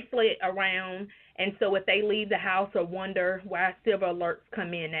a bracelet around, and so if they leave the house or wonder why silver alerts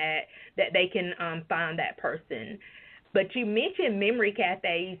come in at, that they can find that person. But you mentioned memory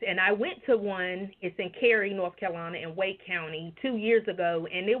cafes, and I went to one. It's in Cary, North Carolina, in Wake County 2 years ago,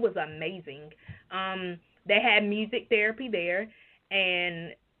 and it was amazing. They had music therapy there,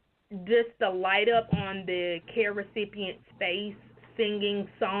 and just the light up on the care recipient's face, singing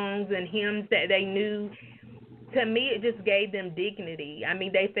songs and hymns that they knew, to me, it just gave them dignity. I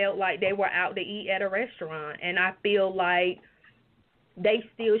mean, they felt like they were out to eat at a restaurant, and I feel like they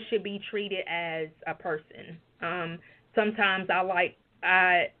still should be treated as a person. Sometimes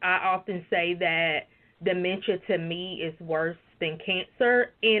I often say that dementia to me is worse than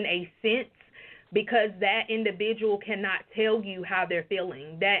cancer in a sense, because that individual cannot tell you how they're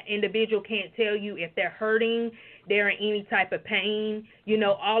feeling. That individual can't tell you if they're hurting, they're in any type of pain.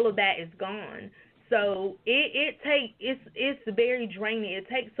 All of that is gone. So it's very draining. It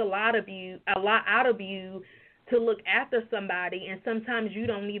takes a lot out of you to look after somebody, and sometimes you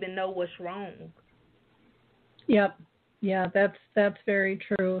don't even know what's wrong. Yep. Yeah, that's very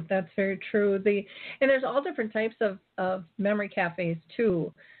true. That's very true. And there's all different types of memory cafes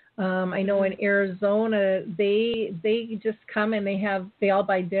too. I know in Arizona they just come and they all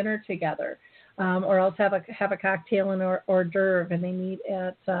buy dinner together, or else have a cocktail and hors d'oeuvre, and they meet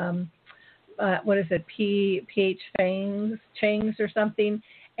at what is it, PH Chang's or something.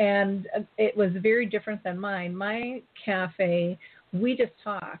 And it was very different than mine. My cafe, we just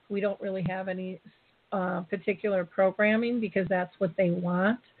talk. We don't really have any particular programming because that's what they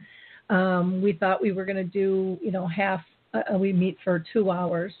want. We thought we were going to do, we meet for 2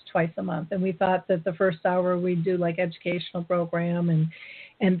 hours twice a month. And we thought that the first hour we'd do like educational program,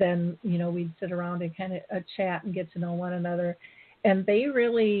 and then, we'd sit around and kind of chat and get to know one another. And they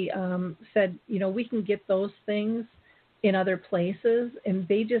really said, we can get those things in other places. And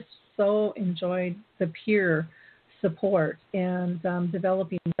they just so enjoyed the peer support and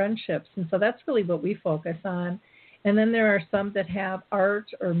developing friendships. And so that's really what we focus on. And then there are some that have art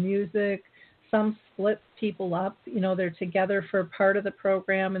or music. Some split people up. They're together for part of the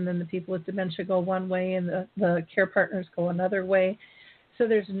program, and then the people with dementia go one way and the care partners go another way. So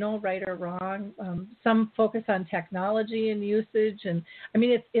there's no right or wrong. Some focus on technology and usage, and I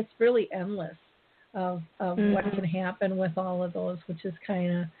mean it's really endless of what can happen with all of those, which is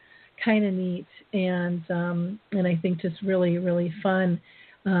kind of neat, and I think just really, really fun.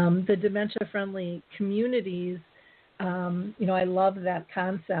 The dementia friendly communities, I love that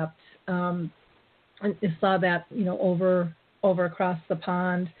concept. I saw that over across the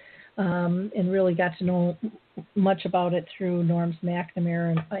pond, and really got to know much about it through Norms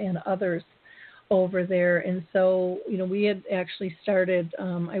McNamara and others over there. And so, we had actually started,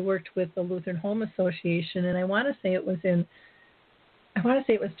 I worked with the Lutheran Home Association, and I want to say it was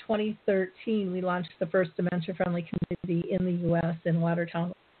 2013, we launched the first dementia-friendly community in the U.S. in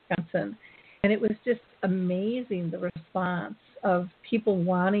Watertown, Wisconsin. And it was just amazing, the response of people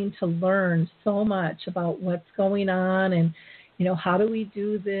wanting to learn so much about what's going on and, how do we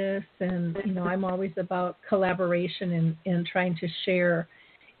do this? And, I'm always about collaboration and trying to share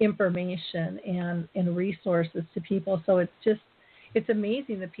information and resources to people. So it's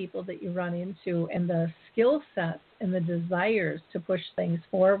amazing the people that you run into, and the skill sets and the desires to push things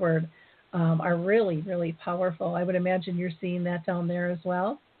forward are really, really powerful. I would imagine you're seeing that down there as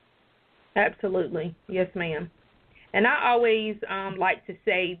well. Absolutely. Yes, ma'am. And I always like to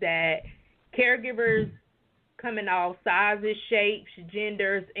say that caregivers come in all sizes, shapes,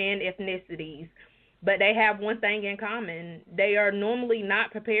 genders, and ethnicities, but they have one thing in common. They are normally not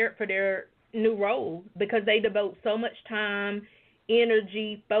prepared for their new role because they devote so much time,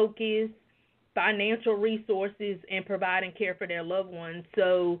 energy, focus, financial resources, and providing care for their loved ones.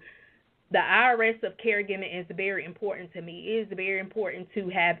 So the IRS of caregiving is very important to me. It is very important to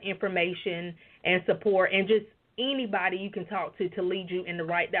have information and support and just anybody you can talk to lead you in the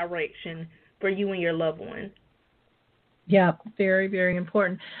right direction for you and your loved one. Yeah, very, very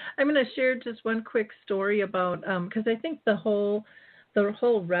important. I'm going to share just one quick story about, because I think the whole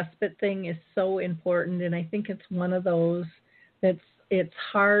respite thing is so important, and I think it's one of those it's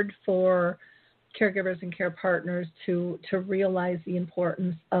hard for caregivers and care partners to realize the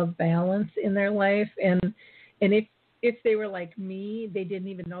importance of balance in their life, and if they were like me, they didn't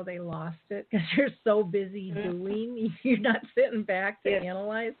even know they lost it because you're so busy doing, you're not sitting back to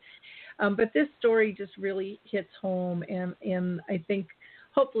analyze. But this story just really hits home, and I think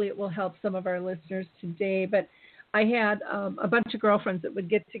hopefully it will help some of our listeners today. But I had a bunch of girlfriends that would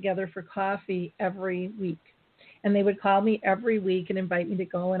get together for coffee every week. And they would call me every week and invite me to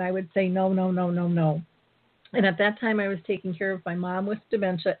go, and I would say no, no, no, no, no. And at that time, I was taking care of my mom with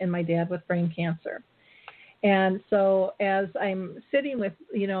dementia and my dad with brain cancer. And so as I'm sitting with,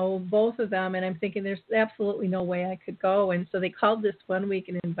 both of them, and I'm thinking there's absolutely no way I could go. And so they called this one week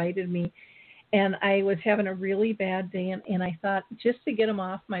and invited me. And I was having a really bad day, and I thought, just to get them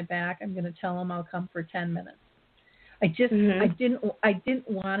off my back, I'm going to tell them I'll come for 10 minutes. I didn't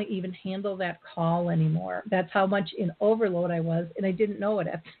want to even handle that call anymore. That's how much in overload I was, and I didn't know it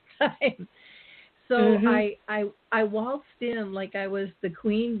at the time. So I waltzed in like I was the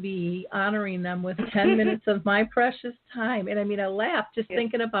queen bee, honoring them with 10 minutes of my precious time. And I mean, I laughed just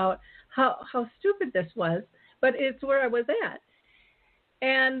thinking about how stupid this was, but it's where I was at.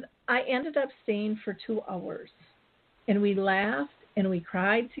 And I ended up staying for 2 hours, and we laughed and we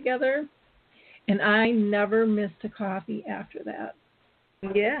cried together. And I never missed a coffee after that.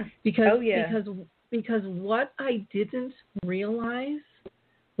 Yeah. Because what I didn't realize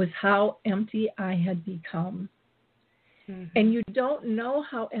was how empty I had become. Mm-hmm. And you don't know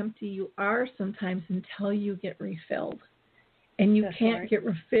how empty you are sometimes until you get refilled. And you can't get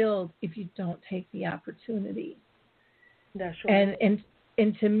refilled if you don't take the opportunity. That's right.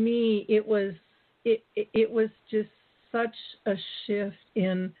 And to me, it was just such a shift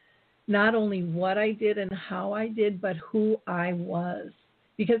in not only what I did and how I did, but who I was.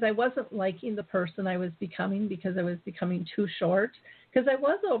 Because I wasn't liking the person I was becoming because I was becoming too short, because I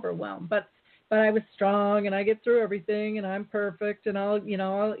was overwhelmed. But I was strong, and I get through everything, and I'm perfect, and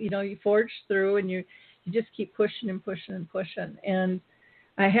you forge through, and you just keep pushing and pushing and pushing. And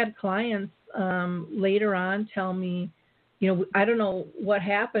I had clients later on tell me, I don't know what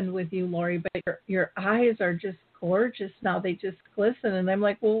happened with you, Lori, but your eyes are just gorgeous now. They just glisten. And I'm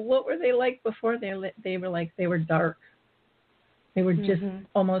like, well, what were they like before? They were like, they were dark. They were just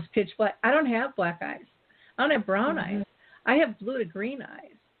almost pitch black. I don't have black eyes. I don't have brown eyes. I have blue to green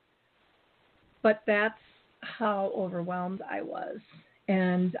eyes. But that's how overwhelmed I was.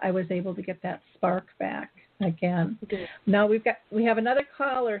 And I was able to get that spark back again. Now we have another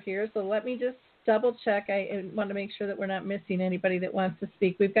caller here, so let me just double check. I want to make sure that we're not missing anybody that wants to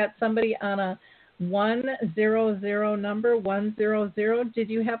speak. We've got somebody on a 100 number, 100. Did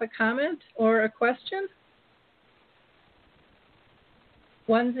you have a comment or a question?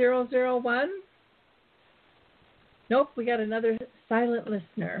 1001? Nope, we got another silent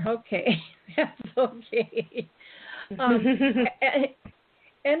listener. Okay, that's okay.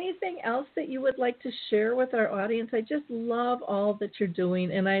 Anything else that you would like to share with our audience? I just love all that you're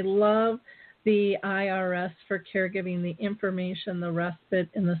doing, and I love the IRS for caregiving, the information, the respite,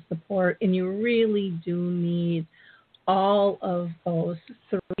 and the support. And you really do need all of those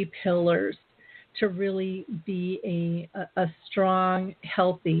 3 pillars to really be a strong,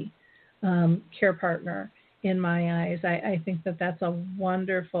 healthy care partner in my eyes. I think that that's a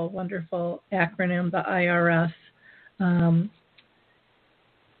wonderful, wonderful acronym, the IRS.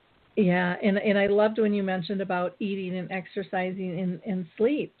 And I loved when you mentioned about eating and exercising and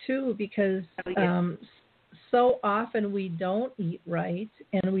sleep too, because so often we don't eat right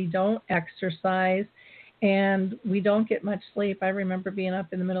and we don't exercise and we don't get much sleep. I remember being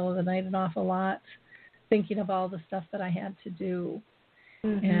up in the middle of the night an awful lot, thinking of all the stuff that I had to do.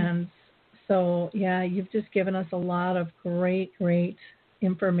 And so, you've just given us a lot of great, great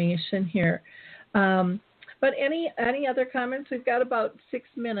information here. But any other comments? We've got about 6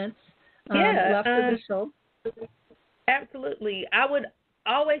 minutes left of the show. Absolutely. I would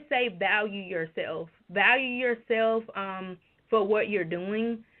always say value yourself. Value yourself for what you're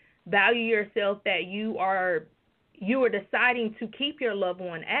doing. Value yourself that you are deciding to keep your loved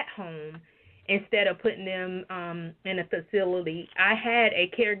one at home instead of putting them in a facility. I had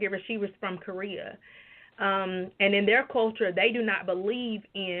a caregiver. She was from Korea. And in their culture, they do not believe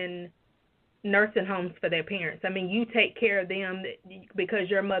in nursing homes for their parents. I mean, you take care of them because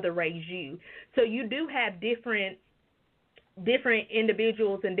your mother raised you. So you do have different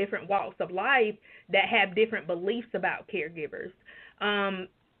individuals in different walks of life that have different beliefs about caregivers.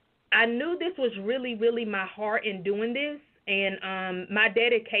 I knew this was really, really my heart in doing this, and my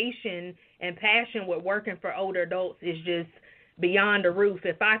dedication and passion with working for older adults is just beyond the roof.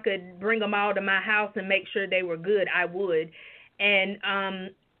 If I could bring them all to my house and make sure they were good, I would. And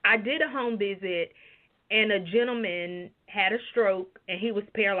I did a home visit, and a gentleman had a stroke, and he was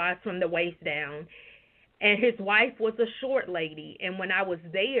paralyzed from the waist down. And his wife was a short lady, and when I was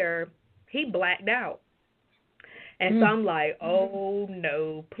there, he blacked out. And so I'm like, oh,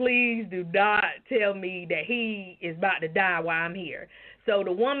 no, please do not tell me that he is about to die while I'm here. So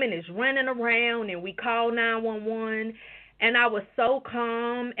the woman is running around, and we call 911, and I was so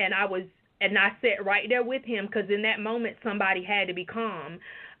calm, and I sat right there with him because in that moment somebody had to be calm.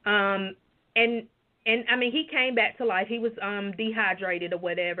 And I mean, he came back to life. He was dehydrated or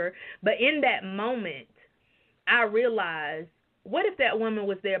whatever. But in that moment, I realized, what if that woman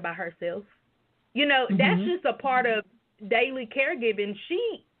was there by herself? You know, that's just a part of daily caregiving.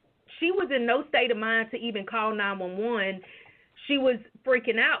 She was in no state of mind to even call 911. She was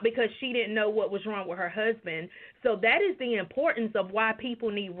freaking out because she didn't know what was wrong with her husband. So that is the importance of why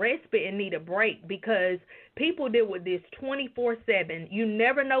people need respite and need a break, because people deal with this 24/7. You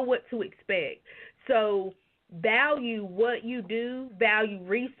never know what to expect. So value what you do, value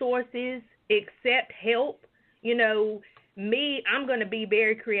resources, accept help. You know, I'm going to be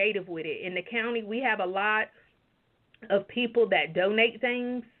very creative with it. In the county, we have a lot of people that donate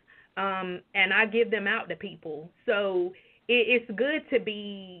things, and I give them out to people. So it's good to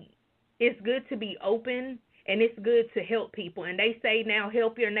be open, and it's good to help people. And they say now,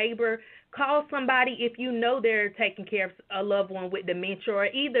 help your neighbor. Call somebody if you know they're taking care of a loved one with dementia or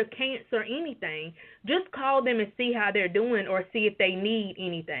either cancer or anything. Just call them and see how they're doing, or see if they need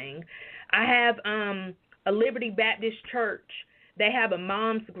anything. I have a Liberty Baptist Church. They have a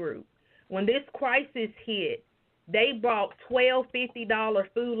mom's group. When this crisis hit, they bought 12 $50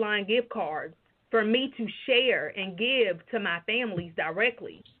 Food Line gift cards for me to share and give to my families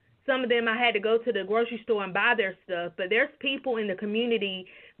directly. Some of them I had to go to the grocery store and buy their stuff, but there's people in the community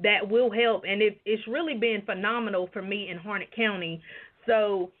that will help, and it's really been phenomenal for me in Harnett County.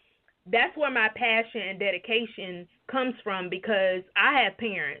 So that's where my passion and dedication comes from, because I have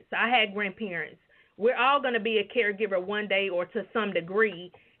parents, I had grandparents. We're all going to be a caregiver one day or to some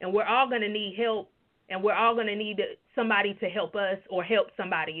degree, and we're all going to need help, and we're all going to need somebody to help us or help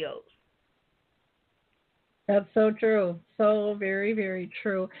somebody else. That's so true. So very, very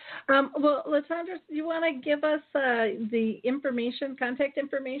true. Well, Latondra, do you want to give us the information, contact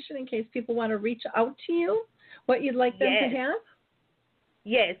information, in case people want to reach out to you, what you'd like them to have?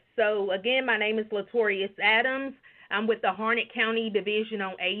 Yes. So, again, my name is Latorius Adams. I'm with the Harnett County Division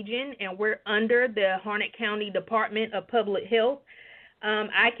on Aging, and we're under the Harnett County Department of Public Health.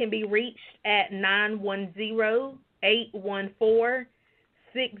 I can be reached at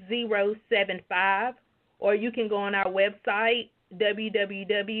 910-814-6075, or you can go on our website,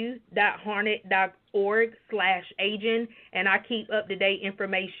 www.harnett.org/aging, and I keep up-to-date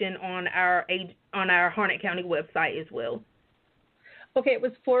information on our Harnett County website as well. Okay, it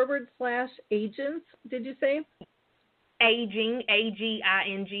was /agents, did you say? Aging,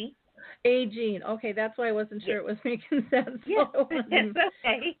 A-G-I-N-G. Aging. Okay, that's why I wasn't sure it was making sense. Yeah, that's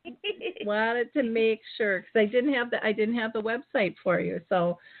okay. Wanted to make sure, because I didn't have the website for you,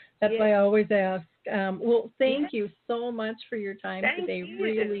 so that's why I always ask. Well, thank you so much for your time today. You.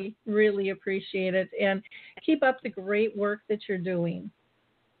 Really, really appreciate it, and keep up the great work that you're doing.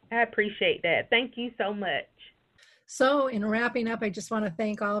 I appreciate that. Thank you so much. So in wrapping up, I just want to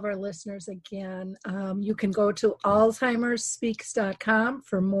thank all of our listeners again. You can go to alzheimersspeaks.com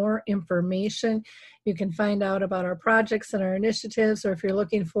for more information. You can find out about our projects and our initiatives, or if you're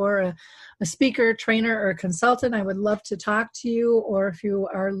looking for a speaker, trainer, or a consultant, I would love to talk to you. Or if you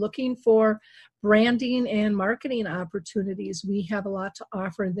are looking for branding and marketing opportunities, we have a lot to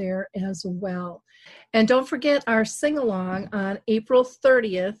offer there as well. And don't forget our sing-along on April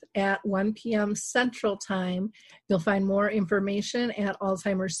 30th at 1 p.m. Central Time. You'll find more information at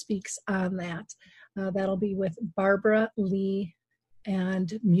Alzheimer's Speaks on that. That'll be with Barbara Lee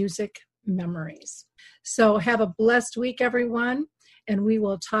and Music Memories. So have a blessed week, everyone, and we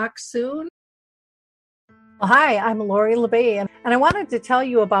will talk soon. Hi, I'm Lori LeBay, and I wanted to tell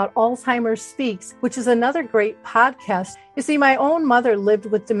you about Alzheimer's Speaks, which is another great podcast. You see, my own mother lived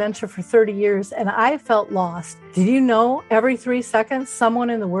with dementia for 30 years, and I felt lost. Did you know every 3 seconds someone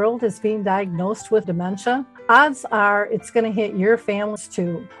in the world is being diagnosed with dementia? odds are it's going to hit your families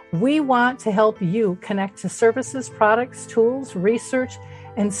too. We want to help you connect to services, products, tools, research,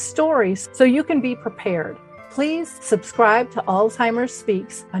 and stories so you can be prepared. Please subscribe to Alzheimer's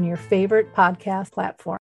Speaks on your favorite podcast platform.